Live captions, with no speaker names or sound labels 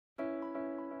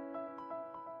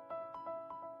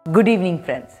Good evening,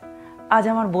 friends. आज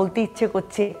हमार बोलते इच्छे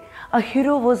कोच्चे a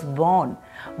hero was born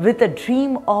with a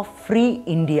dream of free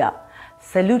India.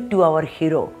 Salute to our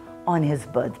hero on his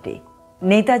birthday.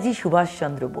 Netaji Subhash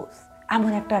Chandra Bose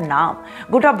এমন একটা নাম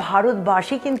গোটা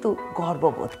ভারতবাসী কিন্তু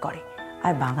গর্ববোধ করে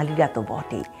আর বাঙালিরা তো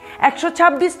বটেই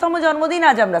 126তম জন্মদিন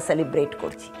আজ আমরা সেলিব্রেট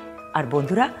করছি আর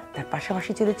বন্ধুরা তার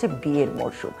পাশাপাশি চলেছে বিয়ের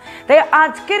মরশুম তাই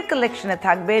আজকের কালেকশনে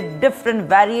থাকবে different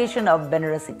variation of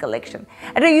Banarasi collection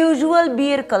এটা ইউজুয়াল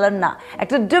বিয়ের কালার না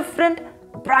একটা ডিফারেন্ট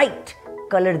ব্রাইট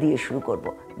কালার দিয়ে শুরু করব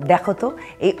দেখো তো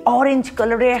এই অরেঞ্জ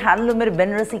কালারে হ্যান্ডলুমের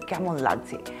বেনারসি কেমন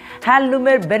লাগছে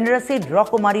হ্যান্ডলুমের বেনারসির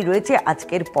রকমারি রয়েছে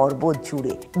আজকের পর্ব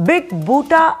জুড়ে বিগ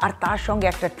বুটা আর তার সঙ্গে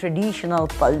একটা ট্রেডিশনাল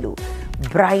পাল্লু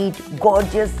ব্রাইট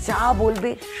গর্জিয়াস যা বলবে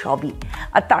সবই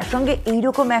আর তার সঙ্গে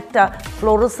এইরকম একটা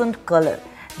ফ্লোরোসেন্ট কালার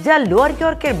যা লোয়ার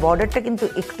ইয়র্কের বর্ডারটা কিন্তু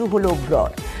একটু হলেও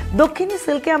ব্রড দক্ষিণী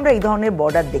সিল্কে আমরা এই ধরনের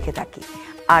বর্ডার দেখে থাকি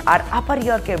আর আপার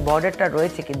ইয়র্কের বর্ডারটা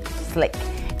রয়েছে কিন্তু স্লেক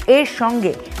এর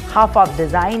সঙ্গে হাফ অফ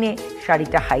ডিজাইনে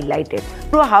শাড়িটা হাইলাইটেড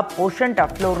পুরো হাফ পোর্শনটা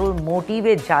ফ্লোরাল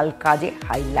মোটিভে জাল কাজে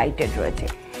হাইলাইটেড রয়েছে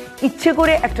ইচ্ছে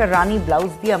করে একটা রানী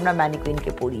ব্লাউজ দিয়ে আমরা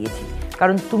ম্যানিকুইনকে পরিয়েছি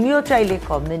কারণ তুমিও চাইলে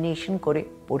কম্বিনেশন করে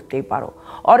পরতেই পারো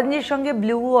অরেঞ্জের সঙ্গে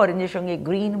ব্লু অরেঞ্জের সঙ্গে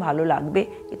গ্রিন ভালো লাগবে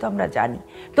এ তো আমরা জানি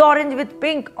তো orange with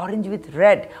pink orange with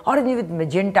red orange with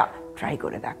magenta try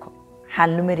করে দেখো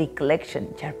হ্যান্ডলুমের এই কালেকশন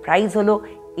যার প্রাইস হলো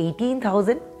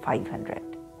 18,500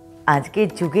 আজকের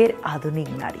যুগের আধুনিক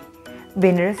নারী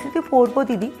বেনারসিতে পরবো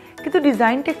দিদি কিন্তু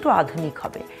ডিজাইনটা একটু আধুনিক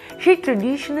হবে সেই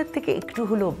ট্রেডিশনের থেকে একটু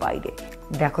হলেও বাইরে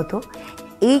দেখো তো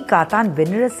এই কাতান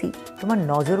বেনারসি তোমার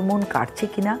নজর মন কাটছে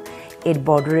কিনা এর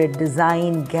বর্ডারের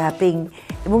ডিজাইন গ্যাপিং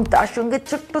এবং তার সঙ্গে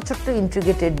ছোট্ট ছোট্ট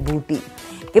ইন্ট্রিগেটেড বুটি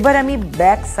এবার আমি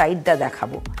ব্যাক সাইডটা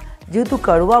দেখাবো যেহেতু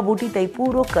করোয়া বুটি তাই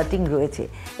পুরো কাটিং রয়েছে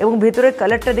এবং ভেতরের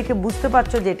কালারটা দেখে বুঝতে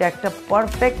পারছো যে এটা একটা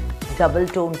পারফেক্ট ডাবল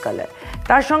টোন কালার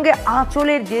তার সঙ্গে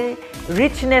আঁচলের যে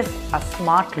রিচনেস আর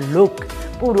স্মার্ট লুক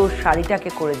পুরো শাড়িটাকে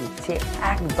করে দিচ্ছে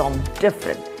একদম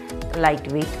different light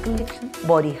weight collection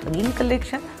body hugging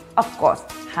collection of course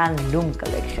handloom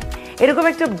collection এরকম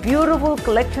একটা বিউটিফুল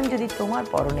কালেকশন যদি তোমার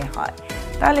পরনে হয়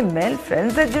তাহলে মেল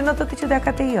ফ্রেন্ডসদের জন্য তো কিছু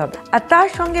দেখাতেই হবে আর তার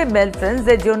সঙ্গে মেল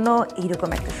ফ্রেন্ডসদের জন্য এইরকম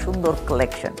একটা সুন্দর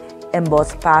কালেকশন এমবস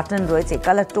প্যাটার্ন রয়েছে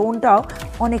কালার টোনটাও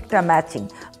অনেকটা ম্যাচিং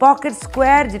পকেট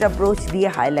স্কোয়ার যেটা ব্রোচ দিয়ে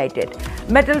হাইলাইটেড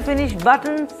মেটাল ফিনিশ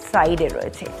বাটন সাইডে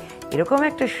রয়েছে এরকম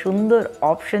একটা সুন্দর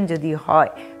অপশন যদি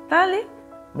হয় তাহলে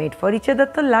মেড ফর ইচ আদার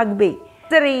তো লাগবেই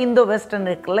এই ইন্দো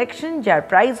ওয়েস্টার্নের কালেকশন যার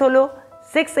প্রাইস হলো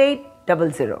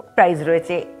 6800 প্রাইস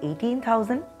রয়েছে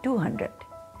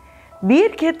 18,200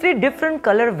 বিয়ের ক্ষেত্রে ডিফারেন্ট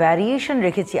কালার ভ্যারিয়েশন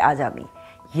রেখেছি আজ আমি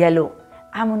ইয়েলো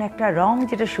এমন একটা রং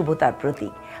যেটা শুভতার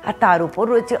প্রতীক আর তার উপর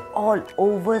রয়েছে অল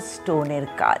ওভার স্টোনের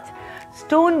কাজ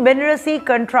stone Banarasi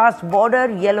contrast border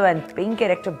yellow and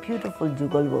পিঙ্কের একটা বিউটিফুল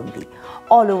যুগলবন্দি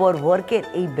অল ওভার ওয়ার্কের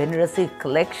এই বেনারসির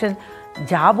কালেকশন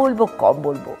যা বলবো কম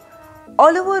বলবো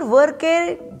অল ওভার ওয়ার্কের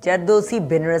zardozi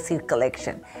বেনারসির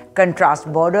collection contrast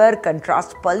border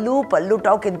contrast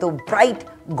পাল্লুটাও কিন্তু ব্রাইট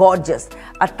গর্জাস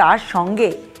আর তার সঙ্গে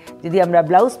যদি আমরা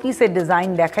ব্লাউজ পিসের ডিজাইন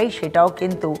দেখাই সেটাও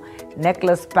কিন্তু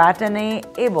নেকলেস প্যাটার্নে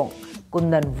এবং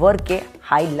কুন্দন ওয়ার্কে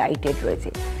হাইলাইটেড রয়েছে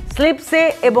স্লিপসে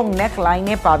এবং নেক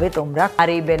লাইনে পাবে তোমরা আর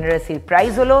এই বেনারসির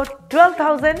প্রাইস হলো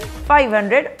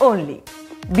 12,500 অনলি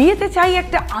বিয়েতে চাই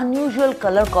একটা আনইউজুয়াল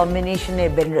কালার কম্বিনেশনের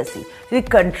বেনারসি যদি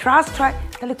কন্ট্রাস্ট হয়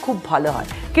তাহলে খুব ভালো হয়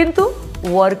কিন্তু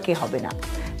ওয়ার্কে হবে না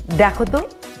দেখো তো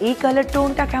এই কালার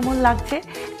টোনটা কেমন লাগছে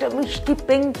একটা মিষ্টি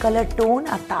পিঙ্ক কালার টোন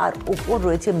আর তার উপর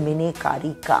রয়েছে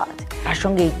মিনেকারি কাজ তার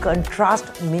সঙ্গে এই কন্ট্রাস্ট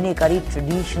মিনেকারি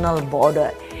ট্রেডিশনাল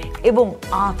বর্ডার এবং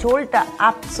আঁচলটা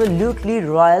অ্যাবসলিউটলি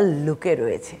রয়্যাল লুকে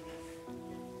রয়েছে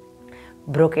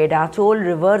ব্রোকেড আঁচল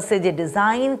রিভার্সে যে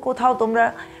ডিজাইন কোথাও তোমরা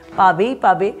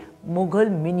পাবে মুঘল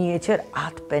মিনিয়েচার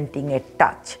আর্ট পেন্টিংয়ের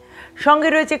টাচ সঙ্গে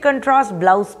রয়েছে কন্ট্রাস্ট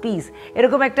ব্লাউজ পিস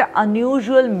এরকম একটা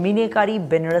আনইউজুয়াল মিনেকারি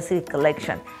বেনারসির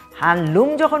কালেকশন হ্যান্ডলুম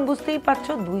যখন বুঝতেই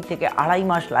পারছো 2 থেকে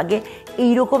 2.5 মাস লাগে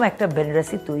এইরকম একটা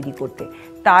বেনারসি তৈরি করতে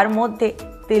তার মধ্যে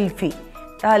তিলফি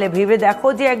তাহলে ভেবে দেখো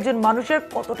যে একজন মানুষের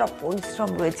কতটা পরিশ্রম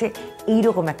রয়েছে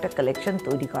এইরকম একটা কালেকশন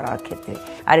তৈরি করার ক্ষেত্রে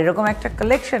আর এরকম একটা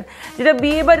কালেকশন যেটা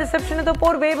বিয়ে বা রিসেপশনে তো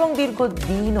পড়বে এবং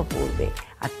দীর্ঘদিনও পড়বে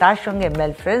আর তার সঙ্গে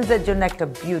মেল ফ্রেন্ডসদের জন্য একটা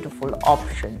বিউটিফুল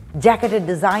অপশন জ্যাকেটের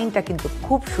ডিজাইনটা কিন্তু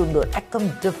খুব সুন্দর একদম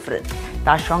ডিফারেন্ট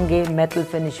তার সঙ্গে মেটাল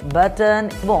ফিনিশ বাটন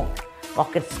এবং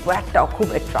পকেট স্কোয়ারটাও খুব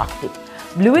অ্যাট্রাকটিভ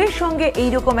ব্লুয়ের সঙ্গে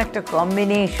এইরকম একটা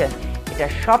কম্বিনেশন এটা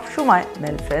সবসময়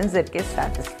মেল ফ্রেন্ডসদেরকে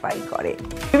স্যাটিসফাই করে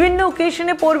বিভিন্ন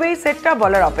ওকেশনে পড়বে এই সেটটা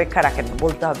বলার অপেক্ষা রাখেন না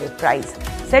বলতে হবে প্রাইস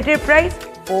সেটের প্রাইস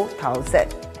 4,000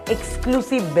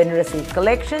 এক্সক্লুসিভ বেনারসি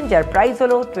কালেকশন যার প্রাইস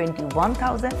হলো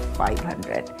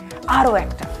 21,500 আরও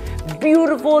একটা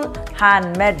বিউটিফুল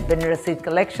হ্যান্ডমেড বেনারসি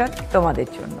কালেকশন তোমাদের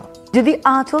জন্য যদি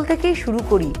আঁচল থেকেই শুরু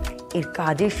করি, এর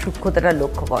কাজের সূক্ষ্মতাটা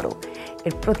লক্ষ্য করো।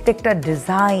 এর প্রত্যেকটা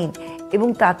ডিজাইন এবং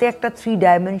তাতে একটা 3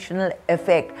 ডাইমেনশনাল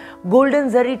এফেক্ট, গোল্ডেন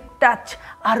জারি টাচ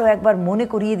আরও একবার মনে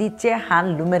করিয়ে দিচ্ছে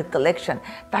হ্যান্ডলুমের কালেকশন।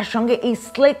 তার সঙ্গে এই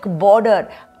স্লেক বর্ডার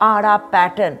আড়া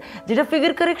প্যাটার্ন, যেটা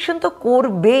ফিগার কারেকশন তো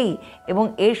করবেই, এবং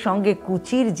এর সঙ্গে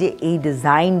কুচির যে এই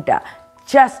ডিজাইনটা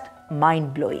জাস্ট মাইন্ড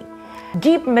ব্লোয়িং।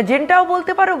 ডিপ ম্যাজেন্টাও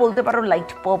বলতে পারো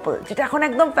লাইট পার্পল, যেটা এখন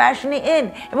একদম ফ্যাশনে ইন,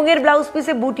 এবং এর ব্লাউজ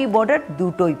পিসে বুটি বর্ডার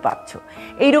দুটোই পাচ্ছ।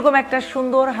 এইরকম একটা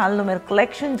সুন্দর হ্যান্ডলুমের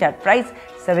কালেকশন, যার প্রাইস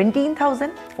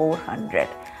 17,400।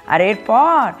 আর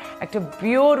এরপর একটা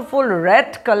বিউটিফুল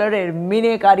রেড কালারের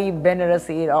মিনেকারি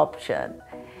বেনারসির অপশন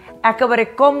একেবারে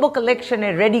কম্বো কালেকশনে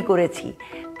রেডি করেছি।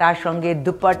 তার সঙ্গে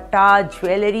dupatta,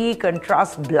 jewellery,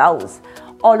 contrast blouse,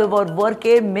 all over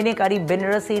ওয়ার্কের মিনেকারি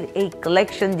বেনারসির এই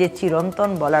কালেকশন যে চিরন্তন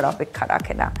বলার অপেক্ষা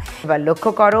রাখে না। এবার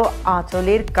লক্ষ্য করো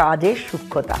আঁচলের কাজের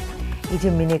সূক্ষ্মতা, এই যে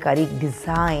মিনেকারি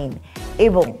ডিজাইন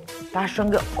এবং তার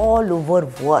সঙ্গে অল ওভার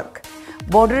ওয়ার্ক,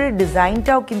 বর্ডারের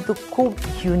ডিজাইনটাও কিন্তু খুব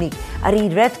ইউনিক। আর এই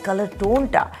রেড কালার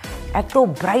টোনটা এত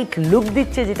ব্রাইট লুক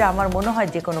দিচ্ছে, যেটা আমার মনে হয়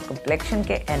যে কোনো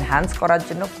কমপ্লেক্সনকে এনহ্যান্স করার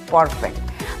জন্য পারফেক্ট।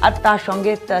 আর তার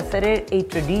সঙ্গে তসরের এই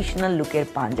ট্রেডিশনাল লুকের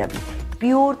পাঞ্জাবি,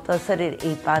 পিওর তসরের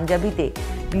এই পাঞ্জাবিতে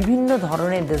বিভিন্ন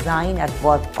ধরনের ডিজাইন আর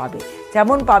ওয়ার্ক পাবে।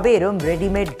 যেমন পাবে এরকম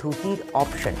রেডিমেড ধুতির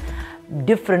অপশন,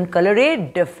 ডিফারেন্ট কালারে,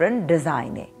 ডিফারেন্ট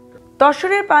ডিজাইনে।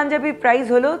 তসরের পাঞ্জাবির প্রাইস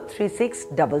হলো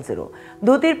 3600,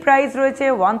 ধুতির প্রাইস রয়েছে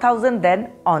 1000 দেন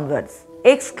অনওয়ার্ডস।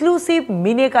 এক্সক্লুসিভ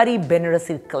মিনেকারি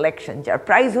বেনারসির কালেকশন, যার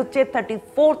প্রাইস হচ্ছে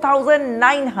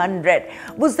 34,900।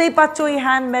 বুঝতেই পারছো এই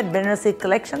হ্যান্ডমেড বেনারসির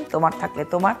কালেকশন তোমার থাকলে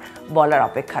তোমার বলার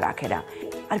অপেক্ষা রাখে না।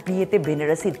 আর বিয়েতে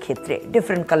বেনারসির ক্ষেত্রে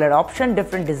different colour option,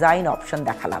 different design option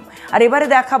দেখালাম। আর এবারে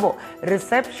দেখাবো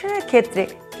রিসেপশনের ক্ষেত্রে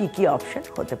কি কি অপশন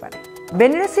হতে পারে।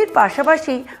 বেনারসির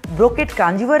পাশাপাশি ব্রোকেট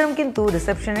কাঞ্জিভারম কিন্তু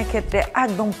রিসেপশনের ক্ষেত্রে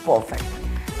একদম পারফেক্ট।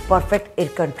 এর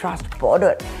কন্ট্রাস্ট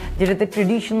বর্ডার, যেটাতে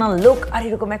ট্রেডিশনাল লুক আর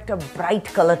এরকম একটা ব্রাইট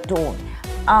কালার টোন,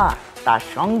 আর তার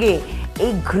সঙ্গে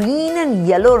এই গ্রিন অ্যান্ড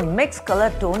ইয়েলোর মিক্স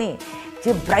কালার টোনে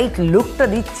যে ব্রাইট লুকটা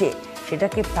দিচ্ছে,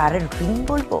 সেটাকে প্যারেট গ্রিন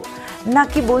বলবো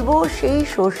নাকি বলবো সেই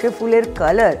সর্ষে ফুলের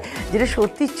কালার, যেটা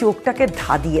সত্যি চোখটাকে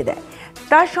ধাঁধিয়ে দেয়।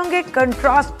 তার সঙ্গে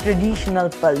contrast traditional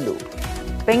pallu,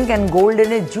 pink and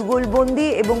গোল্ডেনের যুগলবন্দি,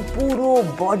 এবং পুরো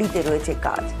বডিতে রয়েছে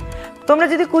কাজ। তোমরা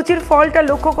যদি কুচির ফলটা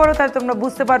লক্ষ্য করো, তাহলে তোমরা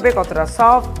বুঝতে পারবে কতটা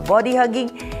সফট, বডি হাগিং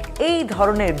এই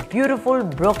ধরনের বিউটিফুল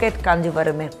ব্রোকেট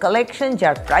কাঞ্জিভারমের কালেকশন,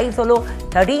 যার প্রাইস হলো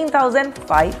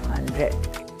 13,500।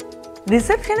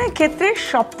 রিসেপশনের ক্ষেত্রে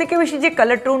সব থেকে বেশি যে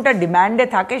কালার টোনটা ডিম্যান্ডে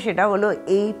থাকে, সেটা হলো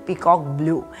এই পিকক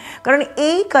ব্লু। কারণ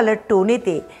এই কালার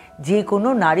টোনেতে যে কোনো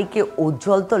নারীকে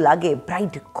উজ্জ্বল তো লাগে,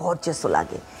 ব্রাইট গর্জাসও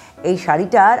লাগে। এই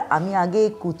শাড়িটার আমি আগে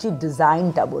কুচির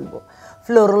ডিজাইনটা বলবো।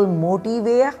 ফ্লোরাল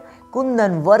মোটিভে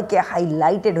কুন্দন ওয়ার্কে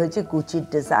হাইলাইটেড হয়েছে কুচির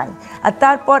ডিজাইন, আর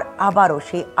তারপর আবারও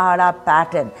সেই আড়া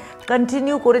প্যাটার্ন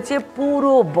কন্টিনিউ করেছে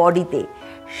পুরো বডিতে।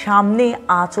 সামনে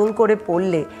আঁচল করে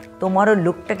পরলে তোমারও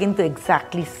লুকটা কিন্তু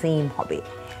এক্স্যাক্টলি সেম হবে।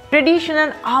 ট্রেডিশনাল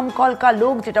আমকলকা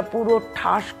লুক, যেটা পুরো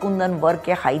ঠাস কুন্দন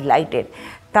ওয়ার্কে হাইলাইটেড।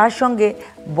 তার সঙ্গে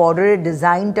বর্ডারের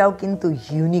ডিজাইনটাও কিন্তু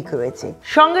ইউনিক রয়েছে।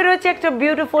 সঙ্গে রয়েছে একটা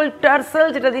বিউটিফুল টার্সেল,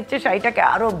 যেটা দিচ্ছে শাড়িটাকে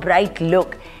আরও ব্রাইট লুক।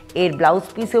 এর ব্লাউজ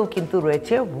পিসেও কিন্তু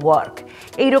রয়েছে ওয়ার্ক।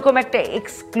 এইরকম একটা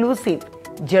এক্সক্লুসিভ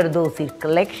জারদোসির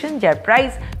কালেকশন, যার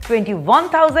প্রাইস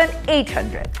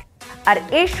 21,800। আর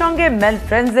এর সঙ্গে মেল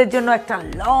ফ্রেন্ডসদের জন্য একটা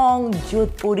লং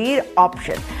যোধপুরির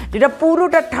অপশন, যেটা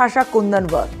পুরোটা ঠাসা কুন্দন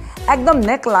ওয়ার্ক। একদম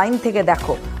নেক লাইন থেকে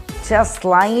দেখো, জাস্ট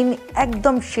লাইন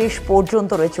একদম শেষ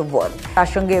পর্যন্ত রয়েছে ওয়ার্ক। তার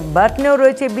সঙ্গে বাটনেও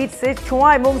রয়েছে বিটসের ছোঁয়া,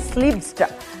 এবং স্লিভসটা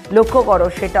লক্ষ্য করো,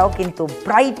 সেটাও কিন্তু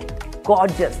ব্রাইট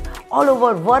গর্জাস অল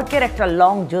ওভার ওয়ার্কের একটা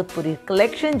লং যোধপুরির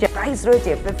কালেকশন, যার প্রাইস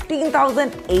রয়েছে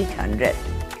 15,800।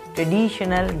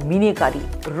 ট্রেডিশনাল মিনেকারি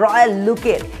রয়্যাল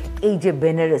লুকের এই যে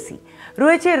বেনারসি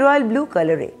রয়েছে রয়্যাল ব্লু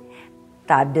কালারে,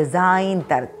 তার ডিজাইন,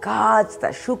 তার কাজ,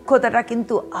 তার সূক্ষ্মতাটা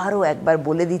কিন্তু আরও একবার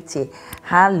বলে দিচ্ছে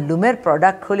হ্যান্ডলুমের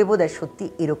প্রোডাক্ট হলে বোধহয় সত্যি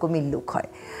এরকমই লুক হয়।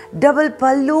 ডাবল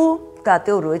পাল্লু,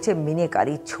 তাতেও রয়েছে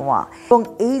মিনেকারি ছোঁয়া, এবং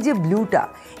এই যে ব্লুটা,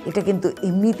 এটা কিন্তু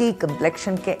এমনিতেই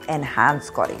কমপ্লেক্সনকে এনহ্যান্স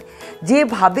করে।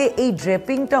 যেভাবে এই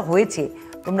ড্রেপিংটা হয়েছে,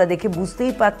 তোমরা দেখে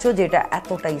বুঝতেই পারছো যে এটা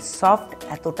এতটাই সফট,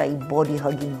 এতটাই বডি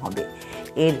হাগিং হবে।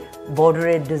 এর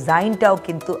বর্ডারের ডিজাইনটাও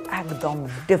কিন্তু একদম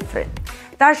ডিফারেন্ট।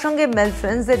 তার সঙ্গে মেল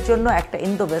ফ্রেন্ডসদের জন্য একটা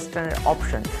ইন্দো ওয়েস্টার্নের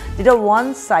অপশন, যেটা ওয়ান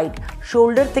সাইড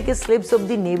শোল্ডার থেকে স্লিভস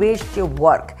অবধি নেমে এসছে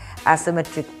ওয়ার্ক।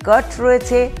 অ্যাসিমেট্রিক কাট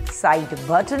রয়েছে, সাইড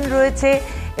বাটন রয়েছে,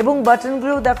 এবং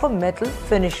বাটনগুলোও দেখো মেটাল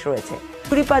ফিনিশ রয়েছে।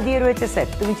 চুড়িপা দিয়ে রয়েছে সেট,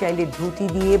 তুমি চাইলে ধুতি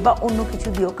দিয়ে বা অন্য কিছু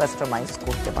দিয়েও কাস্টমাইজ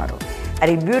করতে পারো। আর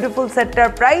এই বিউটিফুল সেটটার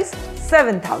প্রাইস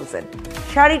 7,000।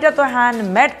 শাড়িটা তো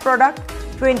হ্যান্ডমেড প্রোডাক্ট,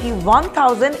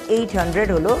 21,800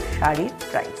 হলো শাড়ির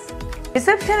প্রাইস।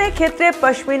 রিসেপশনের ক্ষেত্রে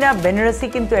পশমিনা বেনারসি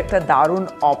কিন্তু একটা দারুণ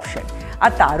অপশন,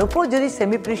 আর তার উপর যদি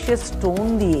সেমি প্রিশিয়াস স্টোন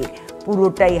দিয়ে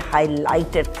পুরোটাই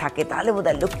হাইলাইটেড থাকে তাহলে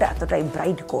বোধহয় লুকটা এতটাই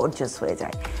ব্রাইট গর্জিয়াস হয়ে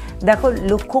যায়। দেখো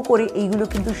লক্ষ্য করে এইগুলো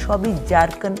কিন্তু সবই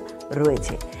জারকান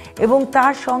রয়েছে এবং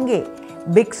তার সঙ্গে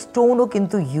বিগ স্টোনও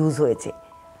কিন্তু ইউজ হয়েছে।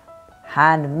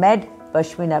 হ্যান্ডমেড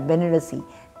পশমিনা বেনারসি,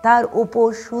 তার ওপর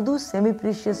শুধু সেমি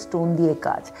প্রিশিয়াস স্টোন দিয়ে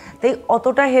কাজ, তাই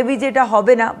অতটা হেভি যেটা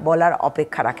হবে না বলার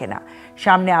অপেক্ষা রাখে না।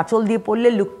 সামনে আঁচল দিয়ে পরলে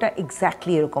লুকটা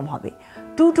এক্স্যাক্টলি এরকম হবে।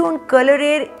 টু টোন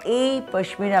কালারের এই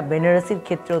পশমিনা বেনারসির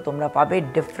ক্ষেত্রেও তোমরা পাবে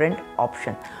ডিফারেন্ট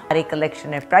অপশন। আর এই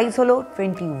কালেকশনের প্রাইস হলো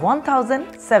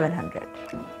 21,700।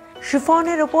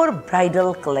 শিফনের ওপর ব্রাইডাল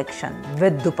কালেকশন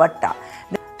উইথ দুপাট্টা।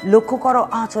 লক্ষ্য করো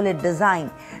আঁচলের ডিজাইন,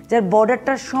 যার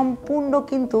বর্ডারটা সম্পূর্ণ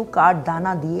কিন্তু কাঠ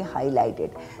দানা দিয়ে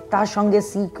হাইলাইটেড, তার সঙ্গে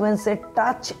সিকোয়েন্সের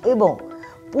টাচ এবং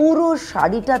পুরো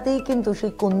শাড়িটাতেই কিন্তু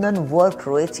সেই কুন্দন ওয়ার্ক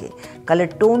রয়েছে। কালার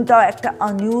টোনটাও একটা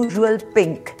আনইউজুয়াল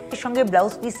পিঙ্ক, এর সঙ্গে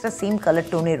ব্লাউজ পিসটা সেম কালার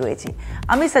টোনে রয়েছে।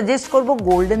 আমি সাজেস্ট করব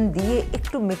গোল্ডেন দিয়ে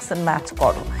একটু মিক্স অ্যান্ড ম্যাচ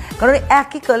করো, কারণ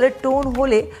একই কালার টোন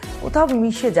হলে কোথাও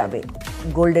মিশে যাবে।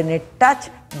 গোল্ডেনের টাচ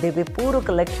দেবে পুরো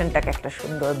কালেকশনটাকে একটা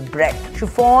সুন্দর ব্রেক।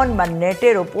 শিফন বা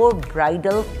নেটের ওপর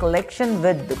ব্রাইডাল কালেকশন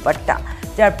উইথ দুপাট্টা,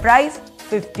 যার প্রাইস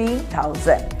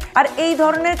 15,000। আর এই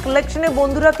ধরনের কালেকশনে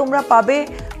বন্ধুরা তোমরা পাবে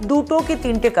দুটো কি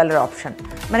তিনটে কালার অপশন,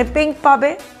 মানে পিঙ্ক পাবে,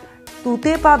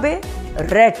 তুতে পাবে,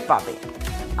 রেড পাবে,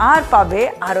 আর পাবে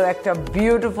আরও একটা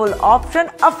বিউটিফুল অপশন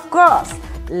অফকোর্স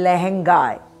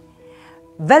লেহেঙ্গায়।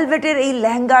 ভেলভেটের এই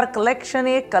লেহেঙ্গার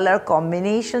কালেকশনে কালার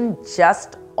কম্বিনেশন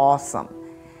জাস্ট অসম।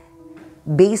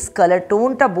 বেস কালার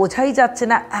টোনটা বোঝাই যাচ্ছে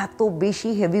না, এত বেশি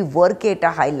হেভি ওয়ার্কে এটা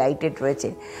হাইলাইটেড রয়েছে।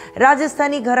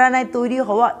 রাজস্থানী ঘরানায় তৈরি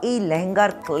হওয়া এই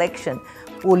লেহেঙ্গার কালেকশন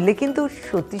পরলে কিন্তু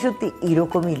সত্যি সত্যি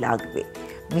এরকমই লাগবে।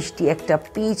 মিষ্টি একটা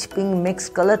pitch pink mix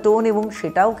colour tone এবং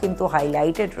সেটাও কিন্তু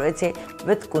হাইলাইটেড রয়েছে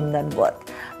with Kundan work.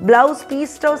 Blouse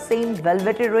পিসটাও same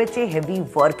ভেলভেটে রয়েছে, হেভি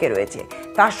ওয়ার্কে রয়েছে।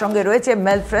 তার সঙ্গে রয়েছে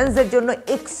মেল ফ্রেন্ডসদের জন্য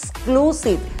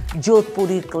এক্সক্লুসিভ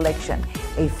যোধপুরীর কালেকশন।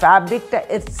 এই ফ্যাব্রিকটা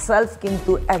ইটসেলফ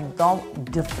কিন্তু একদম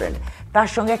ডিফারেন্ট, তার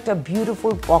সঙ্গে একটা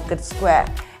beautiful pocket square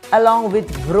along with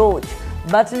ব্রোচ,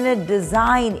 বাটনের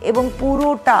ডিজাইন এবং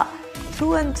পুরোটা থ্রু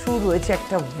অ্যান্ড থ্রু রয়েছে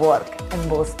একটা ওয়ার্ক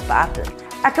এমবোস প্যাটার্ন।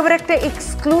 একেবারে একটা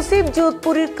এক্সক্লুসিভ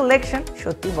যোধপুরীর কালেকশন,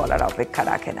 সত্যি বলার অপেক্ষা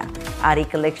রাখে না। আর এই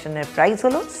কালেকশনের প্রাইস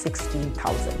হলো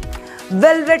 16,000।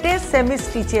 ভেলভেটের সেমি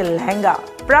স্টিচের লেহেঙ্গা,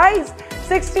 প্রাইস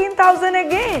 16,000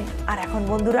 এগেইন। আর এখন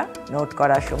বন্ধুরা নোট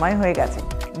করার সময় হয়ে গেছে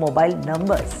মোবাইল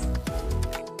নাম্বারস।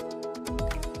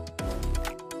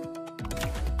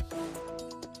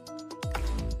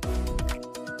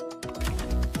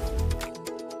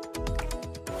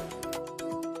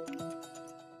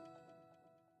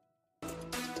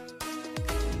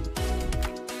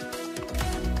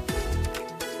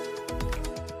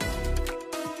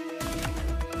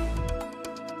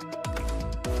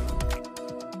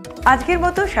 আজকের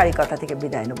মতো শাড়ি কথা থেকে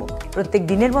বিদায় নেব। প্রত্যেক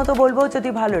দিনের মতো বলবো, যদি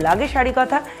ভালো লাগে শাড়ি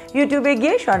কথা, ইউটিউবে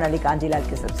গিয়ে স্বর্ণালী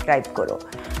কাঞ্জিলালকে সাবস্ক্রাইব করো,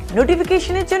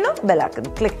 নোটিফিকেশনের জন্য বেল আইকন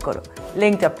ক্লিক করো,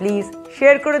 লিঙ্কটা প্লিজ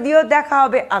শেয়ার করে দিও। দেখা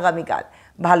হবে আগামীকাল।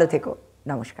 ভালো থেকো,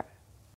 নমস্কার।